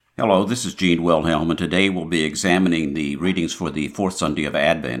Hello, this is Gene Wilhelm, and today we'll be examining the readings for the fourth Sunday of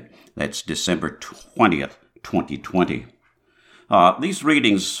Advent. That's December 20th, 2020. These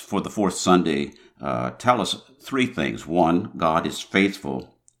readings for the fourth Sunday tell us three things. One, God is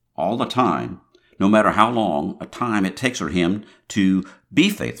faithful all the time, no matter how long a time it takes for him to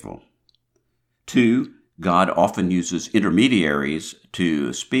be faithful. Two, God often uses intermediaries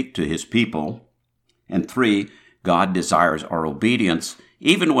to speak to his people. And three, God desires our obedience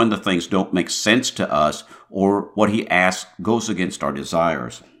even when the things don't make sense to us or what he asks goes against our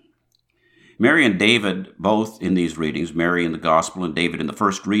desires. Mary and David, both in these readings, Mary in the Gospel and David in the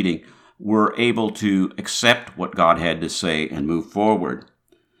first reading, were able to accept what God had to say and move forward.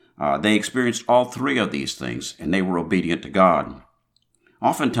 They experienced all three of these things, and they were obedient to God.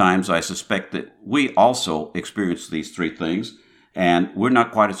 Oftentimes, I suspect that we also experience these three things, and we're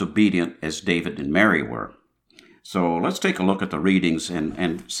not quite as obedient as David and Mary were. So let's take a look at the readings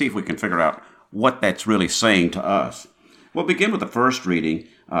and see if we can figure out what that's really saying to us. We'll begin with the first reading,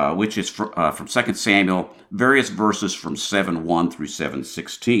 which is from 2 Samuel, various verses from 7:1 through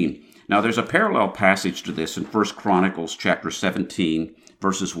 7:16. Now, there's a parallel passage to this in 1 Chronicles chapter 17,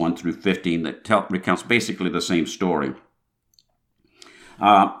 verses 1 through 15, that recounts basically the same story.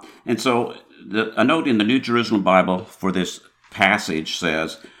 And so a note in the New Jerusalem Bible for this passage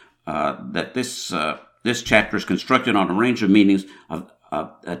says that this chapter is constructed on a range of meanings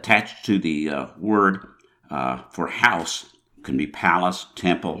attached to the word for house. It can be palace,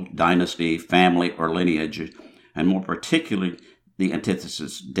 temple, dynasty, family, or lineage, and more particularly the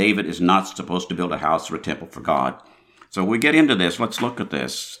antithesis. David is not supposed to build a house or a temple for God. So we get into this. Let's look at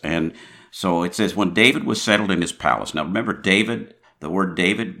this. And so it says, when David was settled in his palace. Now remember, David, the word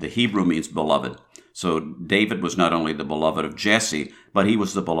David, the Hebrew means beloved. So David was not only the beloved of Jesse, but he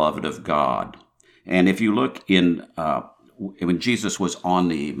was the beloved of God. And if you look in, when Jesus was on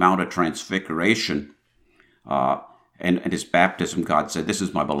the Mount of Transfiguration and his baptism, God said, "This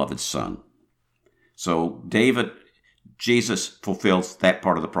is my beloved Son." So Jesus fulfills that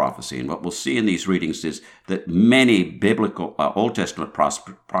part of the prophecy. And what we'll see in these readings is that many biblical Old Testament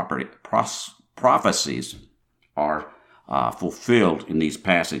prophecies are fulfilled in these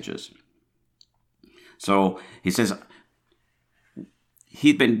passages. So he says,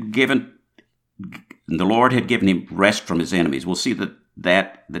 he'd been given... The Lord had given him rest from his enemies. We'll see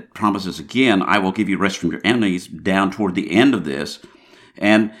that promises again, I will give you rest from your enemies down toward the end of this.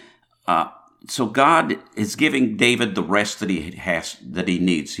 And so God is giving David the rest that he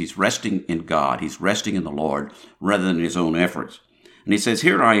needs. He's resting in God. He's resting in the Lord rather than his own efforts. And he says,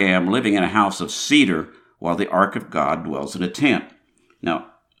 here I am living in a house of cedar while the ark of God dwells in a tent. Now,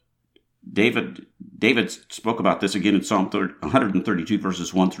 David spoke about this again in Psalm 132,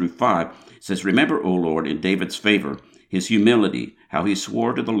 verses 1 through 5. It says, remember, O Lord, in David's favor, his humility, how he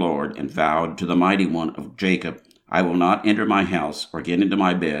swore to the Lord and vowed to the Mighty One of Jacob, I will not enter my house or get into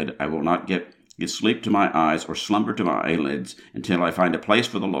my bed. I will not give sleep to my eyes or slumber to my eyelids until I find a place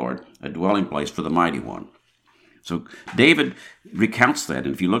for the Lord, a dwelling place for the Mighty One. So David recounts that.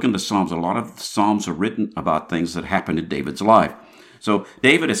 And if you look in the Psalms, a lot of Psalms are written about things that happened in David's life. So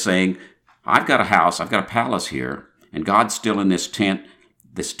David is saying, I've got a house, I've got a palace here, and God's still in this tent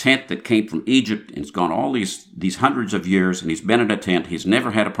that came from Egypt, and it's gone all these hundreds of years, and he's been in a tent. He's never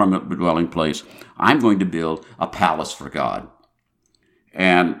had a permanent dwelling place. I'm going to build a palace for God.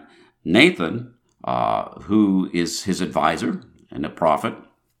 And Nathan, who is his advisor and a prophet,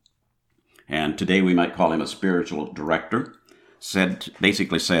 and today we might call him a spiritual director,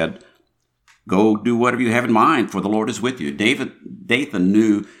 basically said, go do whatever you have in mind, for the Lord is with you. Nathan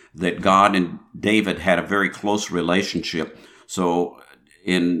knew that God and David had a very close relationship. So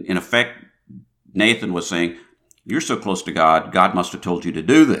in effect, Nathan was saying, you're so close to God, God must have told you to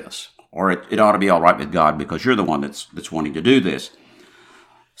do this. Or it ought to be all right with God because you're the one that's wanting to do this.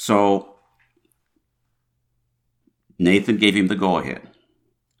 So Nathan gave him the go-ahead.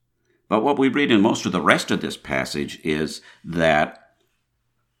 But what we read in most of the rest of this passage is that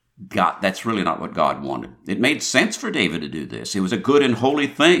that's really not what God wanted. It made sense for David to do this. It was a good and holy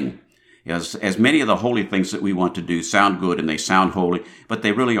thing. As many of the holy things that we want to do sound good and they sound holy, but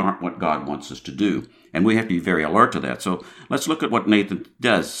they really aren't what God wants us to do. And we have to be very alert to that. So let's look at what Nathan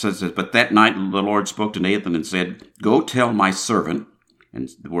does. It says, but that night the Lord spoke to Nathan and said, go tell my servant. And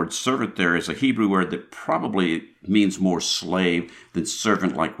the word servant there is a Hebrew word that probably means more slave than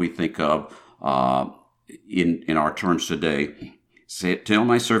servant like we think of in our terms today. Tell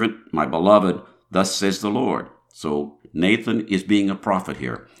my servant, my beloved, thus says the Lord. So Nathan is being a prophet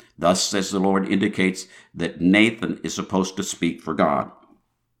here. Thus says the Lord indicates that Nathan is supposed to speak for God.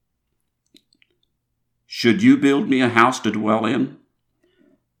 Should you build me a house to dwell in?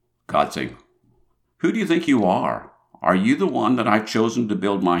 God saying, who do you think you are? Are you the one that I've chosen to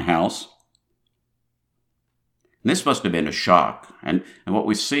build my house? And this must have been a shock. And what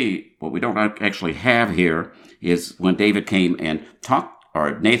we see, what we don't actually have here, is when David came and talked,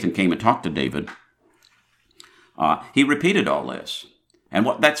 or Nathan came and talked to David, he repeated all this. And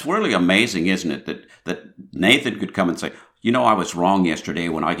that's really amazing, isn't it? That Nathan could come and say, I was wrong yesterday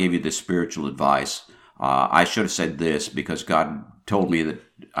when I gave you this spiritual advice. I should have said this because God told me that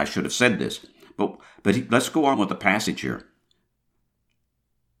I should have said this. But let's go on with the passage here.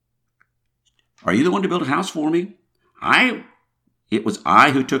 Are you the one to build a house for me? It was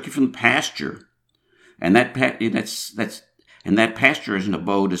I who took you from the pasture, and that pasture is an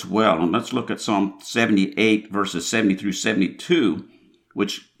abode as well. And let's look at Psalm 78 verses 70 through 72,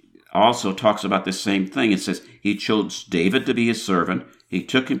 which also talks about this same thing. It says, he chose David to be his servant. He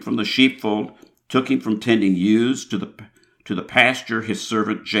took him from the sheepfold, took him from tending ewes to the pasture, his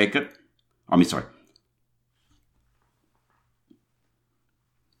servant Jacob.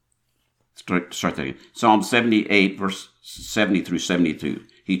 Start that again. Psalm 78, verse 70 through 72.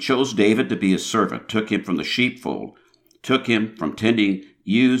 He chose David to be his servant, took him from the sheepfold, took him from tending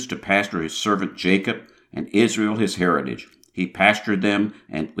ewes to pasture his servant Jacob, and Israel his heritage. He pastured them,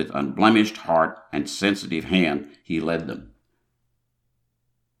 and with unblemished heart and sensitive hand he led them.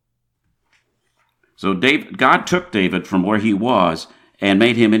 So God took David from where he was and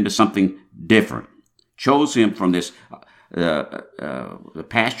made him into something different. Chose him from this the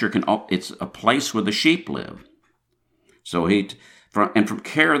pasture it's a place where the sheep live. So from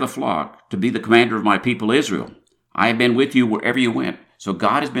care of the flock to be the commander of my people Israel. I have been with you wherever you went. So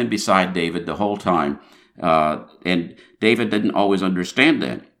God has been beside David the whole time. And David didn't always understand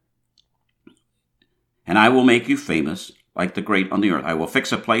that. And I will make you famous like the great on the earth. I will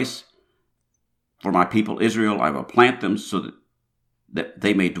fix a place for my people Israel. I will plant them so that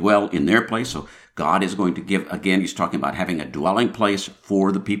they may dwell in their place. So God is going to give, again, he's talking about having a dwelling place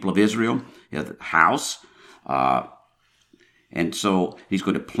for the people of Israel, a house. And so he's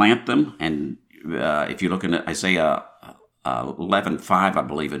going to plant them. And if you look at Isaiah 11:5, I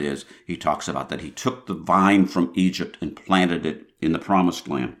believe it is, he talks about that. He took the vine from Egypt and planted it in the promised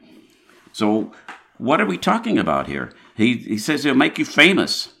land. So what are we talking about here? He says he'll make you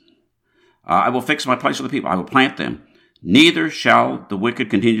famous. I will fix my place for the people. I will plant them. Neither shall the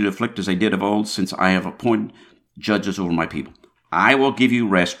wicked continue to afflict as they did of old, since I have appointed judges over my people. I will give you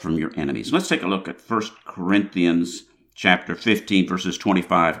rest from your enemies. Let's take a look at 1 Corinthians chapter 15, verses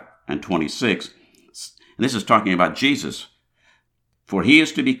 25 and 26. And this is talking about Jesus. For he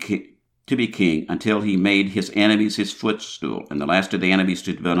is to be king until he made his enemies his footstool, and the last of the enemies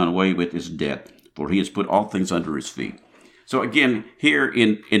to be done away with is death, for he has put all things under his feet. So again, here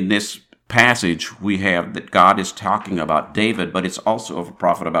in this passage, we have that God is talking about David, but it's also a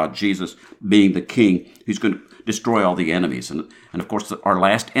prophet about Jesus being the king who's going to destroy all the enemies. And of course, our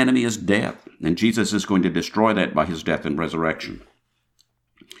last enemy is death, and Jesus is going to destroy that by his death and resurrection.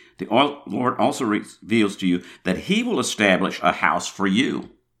 The Lord also reveals to you that he will establish a house for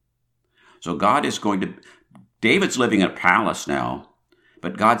you. So David's living in a palace now,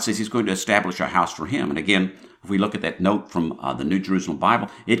 but God says he's going to establish a house for him. And again, if we look at that note from the New Jerusalem Bible,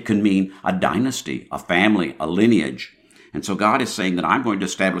 it can mean a dynasty, a family, a lineage. And so God is saying that I'm going to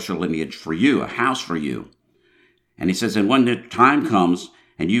establish a lineage for you, a house for you. And he says, and when the time comes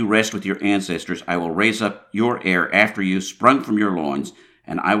and you rest with your ancestors, I will raise up your heir after you, sprung from your loins,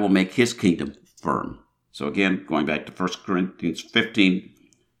 and I will make his kingdom firm. So again, going back to 1 Corinthians 15,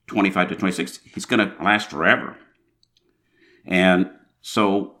 25 to 26, he's going to last forever. And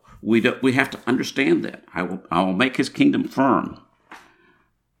so we have to understand that. I will make his kingdom firm.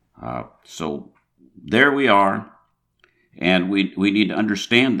 So there we are, and we need to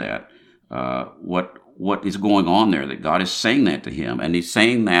understand that what is going on there. That God is saying that to him, and he's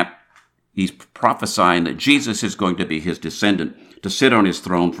saying that he's prophesying that Jesus is going to be his descendant to sit on his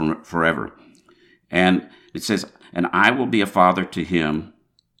throne forever. And it says, "And I will be a father to him,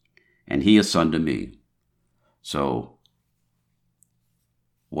 and he a son to me." So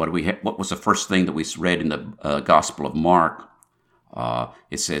what was the first thing that we read in the Gospel of Mark?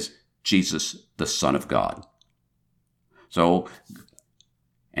 It says, Jesus, the Son of God. So,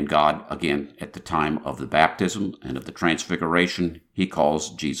 and God, again, at the time of the baptism and of the transfiguration, he calls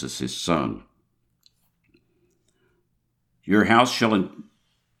Jesus his son. Your house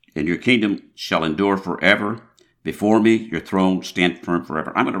and your kingdom shall endure forever. Before me, your throne stand firm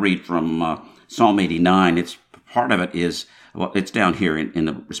forever. I'm going to read from Psalm 89. Part of it is, well, it's down here in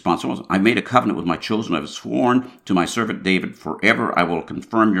the response. I made a covenant with my children. I have sworn to my servant David, forever I will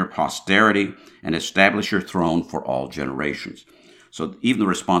confirm your posterity and establish your throne for all generations. So even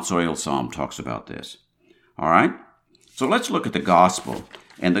the responsorial psalm talks about this. All right? So let's look at the gospel.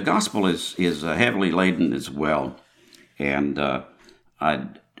 And the gospel is heavily laden as well. And I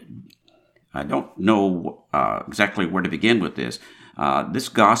don't know exactly where to begin with this. This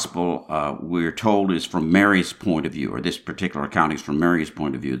gospel, we're told, is from Mary's point of view, or this particular account is from Mary's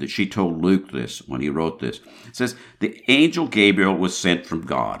point of view, that she told Luke this when he wrote this. It says, the angel Gabriel was sent from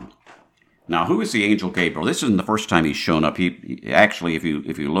God. Now, who is the angel Gabriel? This isn't the first time he's shown up. He actually, if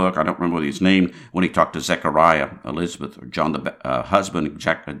you look, I don't remember his name, when he talked to Zechariah, Elizabeth, or John the husband,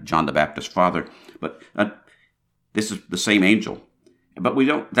 John the Baptist's father. But this is the same angel. But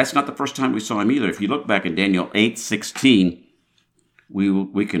that's not the first time we saw him either. If you look back in Daniel 8:16,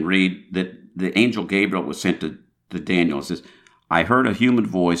 we can read that the angel Gabriel was sent to Daniel. It says, I heard a human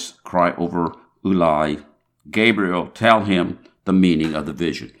voice cry over Ulai, Gabriel, tell him the meaning of the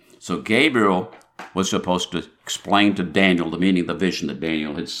vision. So Gabriel was supposed to explain to Daniel the meaning of the vision that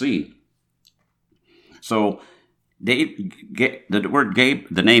Daniel had seen. So the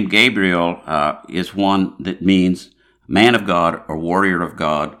name Gabriel is one that means man of God or warrior of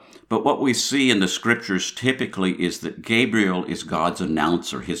God. But what we see in the scriptures typically is that Gabriel is God's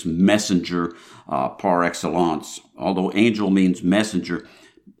announcer, his messenger par excellence. Although angel means messenger,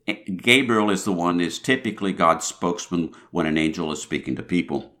 Gabriel is the one that is typically God's spokesman when an angel is speaking to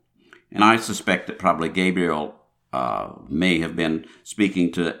people. And I suspect that probably Gabriel may have been speaking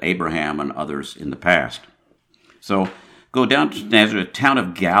to Abraham and others in the past. So go down to Nazareth, town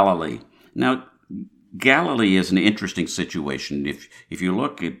of Galilee. Now, Galilee is an interesting situation. If you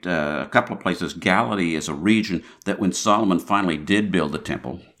look at a couple of places, Galilee is a region that when Solomon finally did build the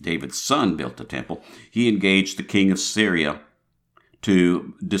temple, David's son built the temple, he engaged the king of Syria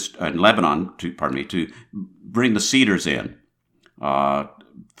to bring the cedars in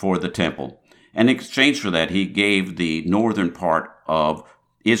for the temple. And in exchange for that, he gave the northern part of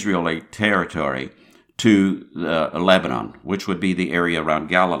Israelite territory to Lebanon, which would be the area around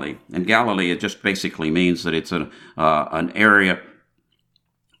Galilee. And Galilee, it just basically means that it's an area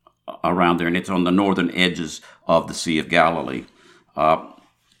around there, and it's on the northern edges of the Sea of Galilee,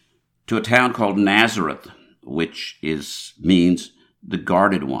 to a town called Nazareth, which means the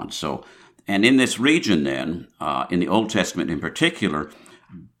guarded one. So, and in this region then, in the Old Testament in particular,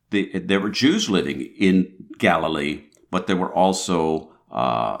 there were Jews living in Galilee, but there were also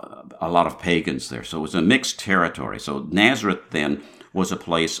a lot of pagans there. So it was a mixed territory. So Nazareth then was a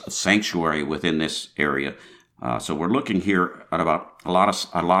place, a sanctuary within this area. So we're looking here at about a lot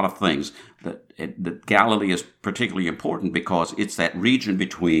of things. That Galilee is particularly important because it's that region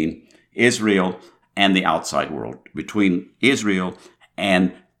between Israel and the outside world, between Israel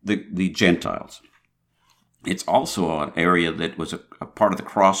and the Gentiles. It's also an area that was a part of the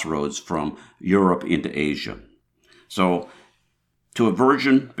crossroads from Europe into Asia. So, to a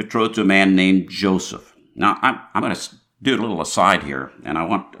virgin betrothed to a man named Joseph. Now, I'm going to do a little aside here, and I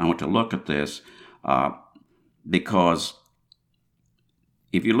want to look at this because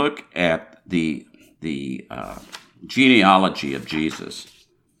if you look at the genealogy of Jesus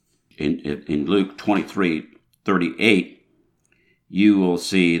in Luke 23:38, you will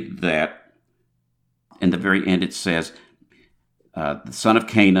see that in the very end it says, the son of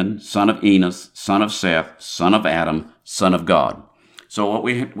Canaan, son of Enos, son of Seth, son of Adam, son of God. So what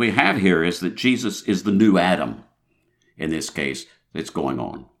we have here is that Jesus is the new Adam in this case that's going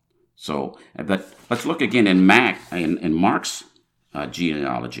on. So, but let's look again in Mark's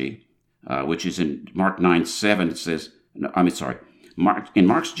genealogy, which is in Mark 9:7. It says, in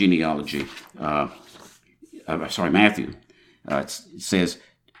Mark's genealogy, Matthew, it says,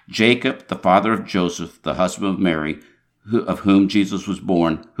 Jacob, the father of Joseph, the husband of Mary, of whom Jesus was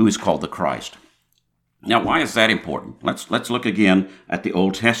born, who is called the Christ. Now, why is that important? Let's look again at the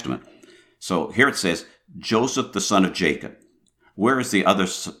Old Testament. So here it says, Joseph, the son of Jacob. Where is the other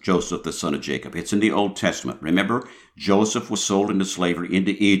Joseph, the son of Jacob? It's in the Old Testament. Remember, Joseph was sold into slavery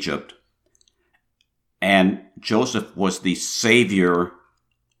into Egypt, and Joseph was the savior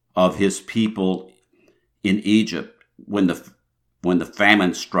of his people in Egypt when the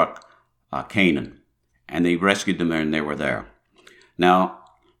famine struck Canaan, and they rescued them and they were there. Now,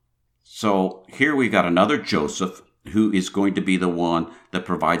 so here we got another Joseph who is going to be the one that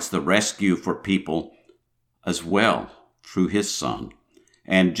provides the rescue for people as well through his son.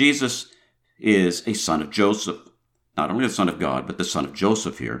 And Jesus is a son of Joseph, not only the son of God, but the son of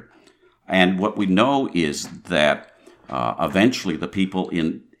Joseph here. And what we know is that eventually the people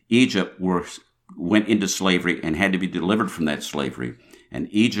in Egypt went into slavery and had to be delivered from that slavery. And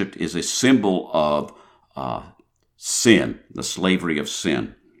Egypt is a symbol of sin, the slavery of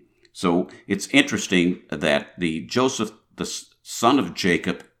sin. So it's interesting that the Joseph the son of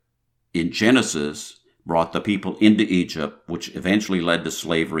Jacob in Genesis brought the people into Egypt, which eventually led to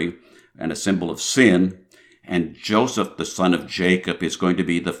slavery and a symbol of sin. And Joseph, the son of Jacob, is going to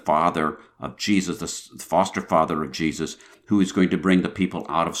be the father of Jesus, the foster father of Jesus, who is going to bring the people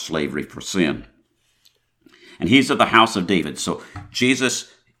out of slavery for sin. And he's of the house of David. So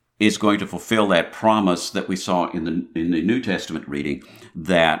Jesus is going to fulfill that promise that we saw in the New Testament reading,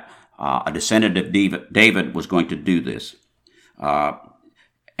 that a descendant of David was going to do this.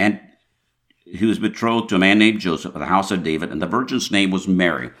 And he was betrothed to a man named Joseph of the house of David, and the virgin's name was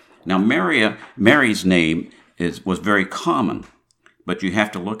Mary. Now, Mary's name was very common, but you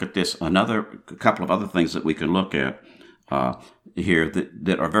have to look at this. A couple of other things that we can look at here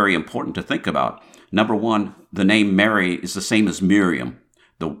that are very important to think about. Number one, the name Mary is the same as Miriam,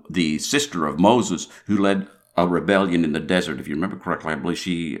 the sister of Moses, who led a rebellion in the desert. If you remember correctly, I believe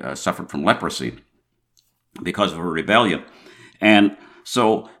she suffered from leprosy because of her rebellion. And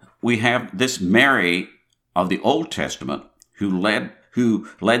so we have this Mary of the Old Testament who led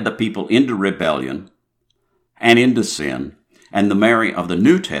the people into rebellion and into sin. And the Mary of the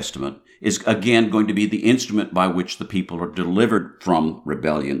New Testament is again going to be the instrument by which the people are delivered from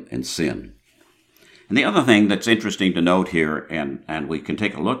rebellion and sin. And the other thing that's interesting to note here, and we can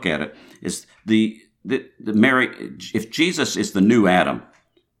take a look at it, is the Mary. If Jesus is the new Adam,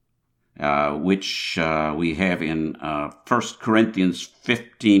 which we have in 1 Corinthians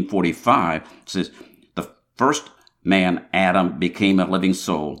 15:45, says, "The first man, Adam, became a living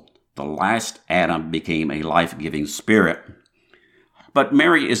soul. The last Adam became a life-giving spirit." But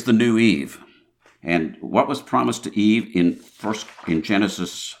Mary is the new Eve. And what was promised to Eve in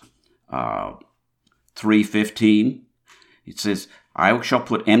Genesis 3:15? It says, "I shall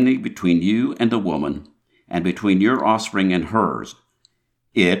put enmity between you and the woman, and between your offspring and hers.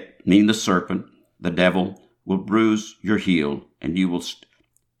 It," meaning the serpent, the devil, "will bruise your heel, and you will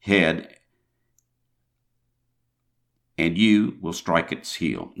head, and you will strike its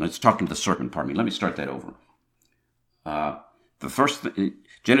heel." Now, it's talking to the serpent, pardon me. Let me start that over.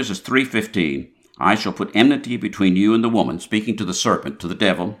 Genesis 3:15, "I shall put enmity between you and the woman," speaking to the serpent, to the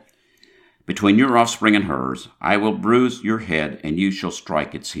devil, "between your offspring and hers. I will bruise your head, and you shall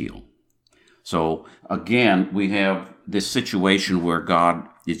strike its heel." So again, we have this situation where God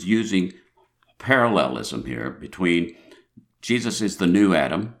is using parallelism here between Jesus is the new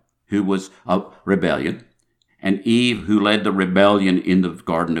Adam, who was a rebellion, and Eve, who led the rebellion in the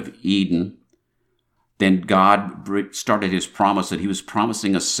Garden of Eden. Then God started his promise that he was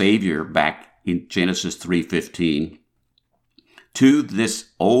promising a Savior back in Genesis 3:15 to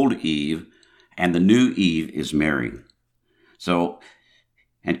this old Eve, and the new Eve is Mary. So,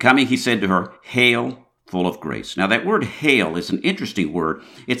 "And coming, he said to her, 'Hail, full of grace.'" Now, that word "hail" is an interesting word.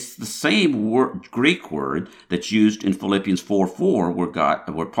 It's the same Greek word that's used in Philippians 4:4,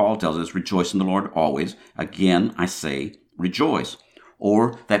 where Paul tells us, "Rejoice in the Lord always. Again, I say, rejoice."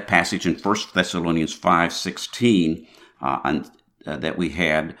 Or that passage in 1 Thessalonians 5:16 that we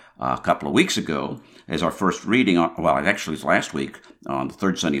had a couple of weeks ago as our first reading, actually it was last week on the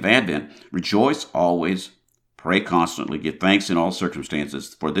third Sunday of Advent. "Rejoice always, pray constantly, give thanks in all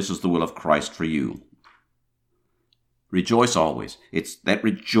circumstances, for this is the will of Christ for you." Rejoice always. It's that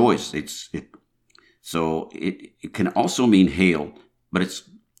rejoice. So it can also mean hail, but it's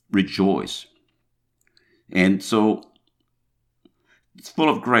rejoice. And so it's full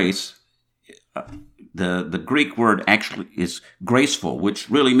of grace. The Greek word actually is graceful, which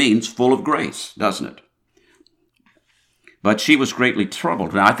really means full of grace, doesn't it? But she was greatly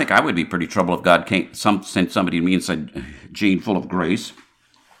troubled. Now, I think I would be pretty troubled if God sent somebody to me and said, "Gene, full of grace."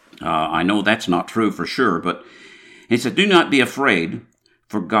 I know that's not true for sure, but he said, "Do not be afraid,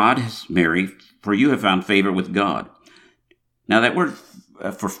 for God has, Mary, for you have found favor with God." Now, that word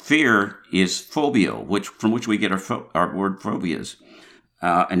for fear is phobia, from which we get our word phobias.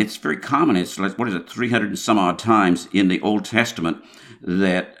 And it's very common. It's like, 300 and some odd times in the Old Testament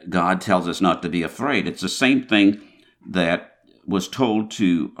that God tells us not to be afraid. It's the same thing that was told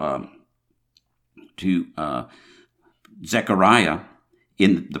to Zechariah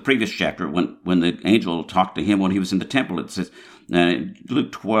in the previous chapter when the angel talked to him when he was in the temple. It says,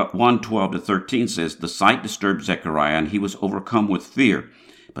 Luke 1:12-13 says, "The sight disturbed Zechariah, and he was overcome with fear.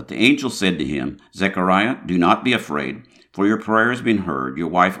 But the angel said to him, 'Zechariah, do not be afraid, for your prayer has been heard. Your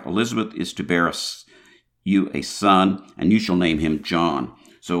wife Elizabeth is to bear you a son, and you shall name him John.'"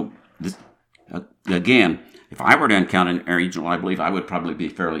 So, again, if I were to encounter an angel, I believe I would probably be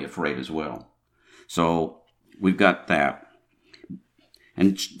fairly afraid as well. So, we've got that.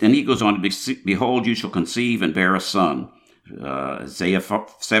 And then he goes on to, "Behold, you shall conceive and bear a son." Isaiah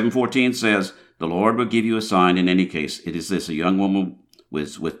 7:14 says The Lord will give you a sign in any case. It is this: a young woman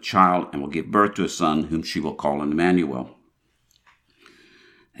with child and will give birth to a son whom she will call Emmanuel.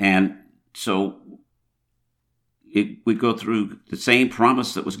 And so we go through the same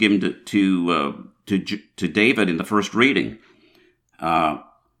promise that was given to David in the first reading. And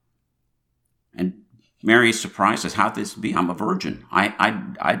Mary is surprised as how this be. I'm a virgin.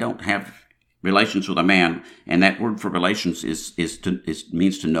 I don't have relations with a man, and that word for relations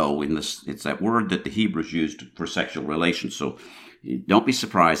means to know. It's that word that the Hebrews used for sexual relations. So don't be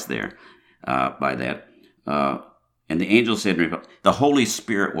surprised there by that. And the angel said, "The Holy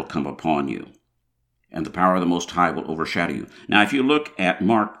Spirit will come upon you, and the power of the Most High will overshadow you." Now, if you look at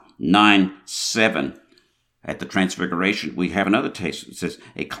Mark 9:7, at the Transfiguration, we have another taste. It says,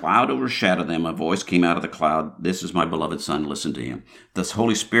 "A cloud overshadowed them. A voice came out of the cloud. This is my beloved Son. Listen to him." The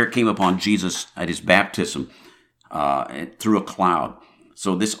Holy Spirit came upon Jesus at his baptism through a cloud.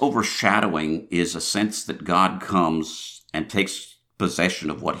 So this overshadowing is a sense that God comes and takes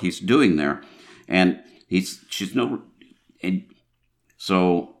possession of what he's doing there. And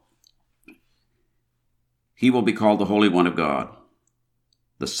so he will be called the Holy One of God,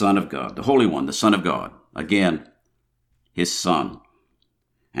 the Son of God, the Holy One, the Son of God. Again, his son.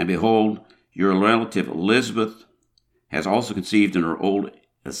 "And behold, your relative Elizabeth has also conceived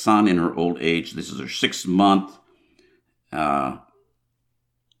a son in her old age." This is her 6th month.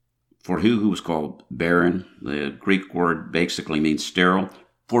 For who was called barren. The Greek word basically means sterile.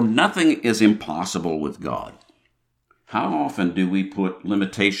 For nothing is impossible with God. How often do we put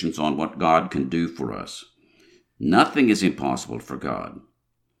limitations on what God can do for us? Nothing is impossible for God.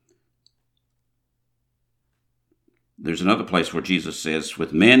 There's another place where Jesus says,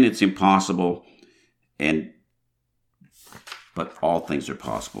 "With men it's impossible, but all things are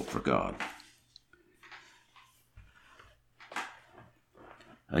possible for God."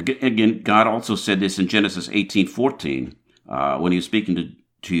 Again, God also said this in Genesis 18:14 when he was speaking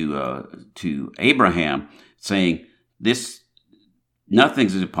to Abraham, saying, "Nothing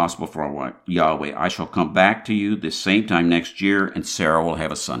is impossible for Yahweh. I shall come back to you this same time next year, and Sarah will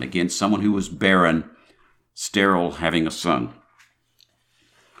have a son." Again, someone who was barren, sterile, having a son.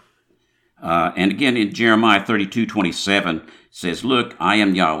 And again, in Jeremiah 32:27, says, "Look, I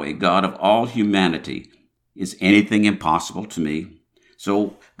am Yahweh, God of all humanity. Is anything impossible to me?"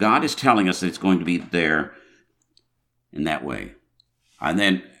 So God is telling us that it's going to be there in that way. And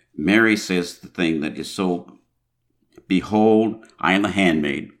then Mary says the thing that is so, "Behold, I am the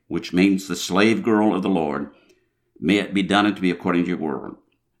handmaid," which means the slave girl of the Lord. "May it be done unto me according to your word."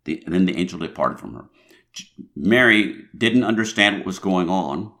 And then the angel departed from her. Mary didn't understand what was going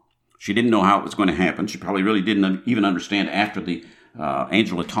on. She didn't know how it was going to happen. She probably really didn't even understand after the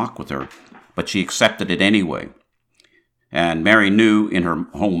angel had talked with her, but she accepted it anyway. And Mary knew in her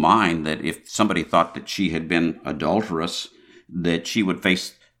whole mind that if somebody thought that she had been adulterous, that she would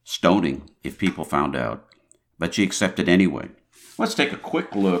face stoning if people found out. But she accepted anyway. Let's take a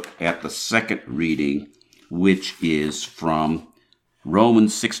quick look at the second reading, which is from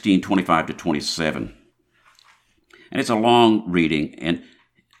Romans 16:25 to 27. And it's a long reading, and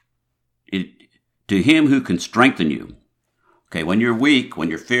to him who can strengthen you. Okay, when you're weak, when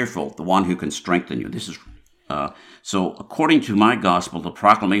you're fearful, the one who can strengthen you. This is so according to my gospel, the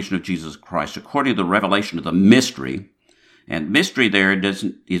proclamation of Jesus Christ, according to the revelation of the mystery, and mystery there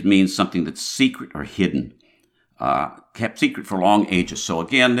means something that's secret or hidden, kept secret for long ages. So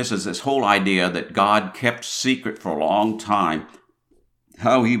again, this is this whole idea that God kept secret for a long time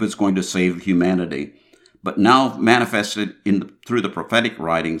how he was going to save humanity, but now manifested through the prophetic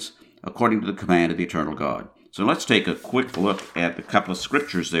writings according to the command of the eternal God. So let's take a quick look at a couple of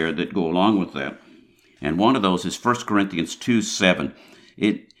scriptures there that go along with that. And one of those is 1 Corinthians 2:7.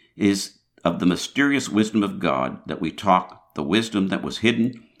 It is of the mysterious wisdom of God that we talk, the wisdom that was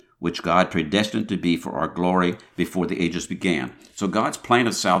hidden, which God predestined to be for our glory before the ages began. So God's plan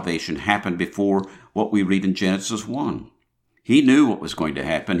of salvation happened before what we read in Genesis 1. He knew what was going to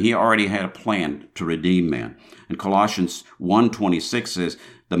happen. He already had a plan to redeem man. And Colossians 1:26 says,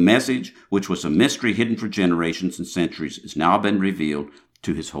 "The message, which was a mystery hidden for generations and centuries, has now been revealed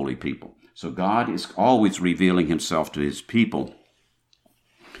to his holy people." So God is always revealing himself to his people.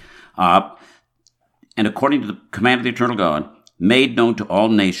 And according to the command of the eternal God, made known to all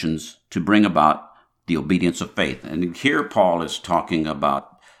nations to bring about the obedience of faith. And here Paul is talking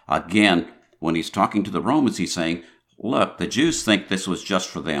about, again, when he's talking to the Romans, he's saying, look, the Jews think this was just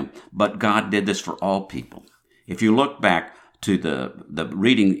for them, but God did this for all people. If you look back to the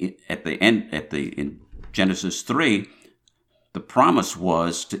reading at the end, in Genesis 3, the promise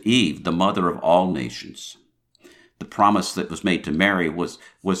was to Eve, the mother of all nations. the promise that was made to Mary was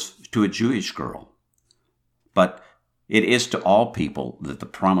to a Jewish girl. But it is to all people that the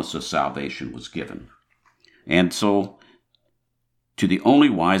promise of salvation was given. And so, to the only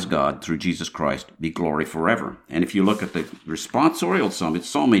wise God, through Jesus Christ, be glory forever. And if you look at the responsorial psalm, it's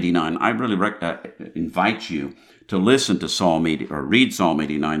Psalm 89. I really invite you to listen to Psalm 80, or read Psalm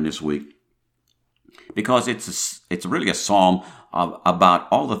 89 this week, because it's really a psalm about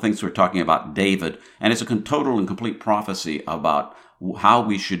all the things we're talking about David, and it's a total and complete prophecy about how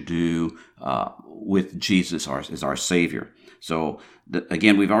we should do with Jesus as our Savior. So,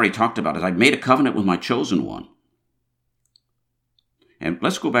 again, we've already talked about it. I've made a covenant with my chosen one. And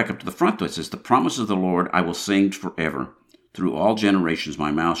let's go back up to the front. It says, the promise of the Lord I will sing forever. Through all generations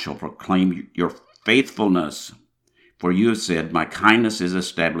my mouth shall proclaim your faithfulness. For you have said, my kindness is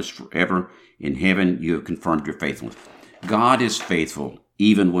established forever. In heaven you have confirmed your faithfulness. God is faithful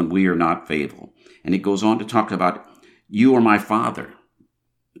even when we are not faithful. And it goes on to talk about, you are my Father,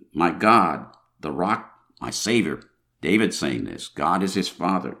 my God, the rock, my Savior. David saying this. God is his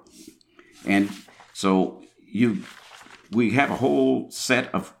Father. And so we have a whole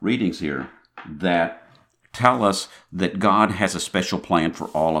set of readings here that tell us that God has a special plan for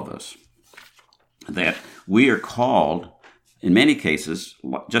all of us. That we are called, in many cases,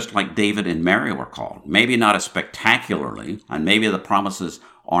 just like David and Mary were called. Maybe not as spectacularly, and maybe the promises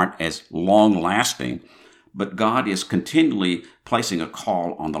aren't as long-lasting, but God is continually placing a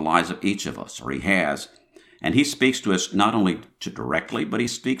call on the lives of each of us, or he has. And he speaks to us not only directly, but he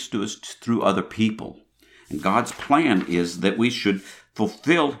speaks to us through other people. And God's plan is that we should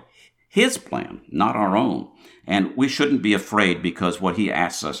fulfill his plan, not our own. And we shouldn't be afraid because what he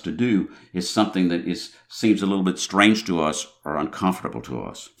asks us to do is something that seems a little bit strange to us or uncomfortable to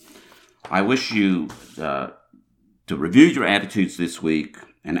us. I wish you to review your attitudes this week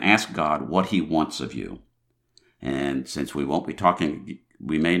and ask God what he wants of you. And since we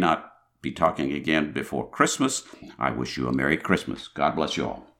may not be talking again before Christmas, I wish you a Merry Christmas. God bless you all.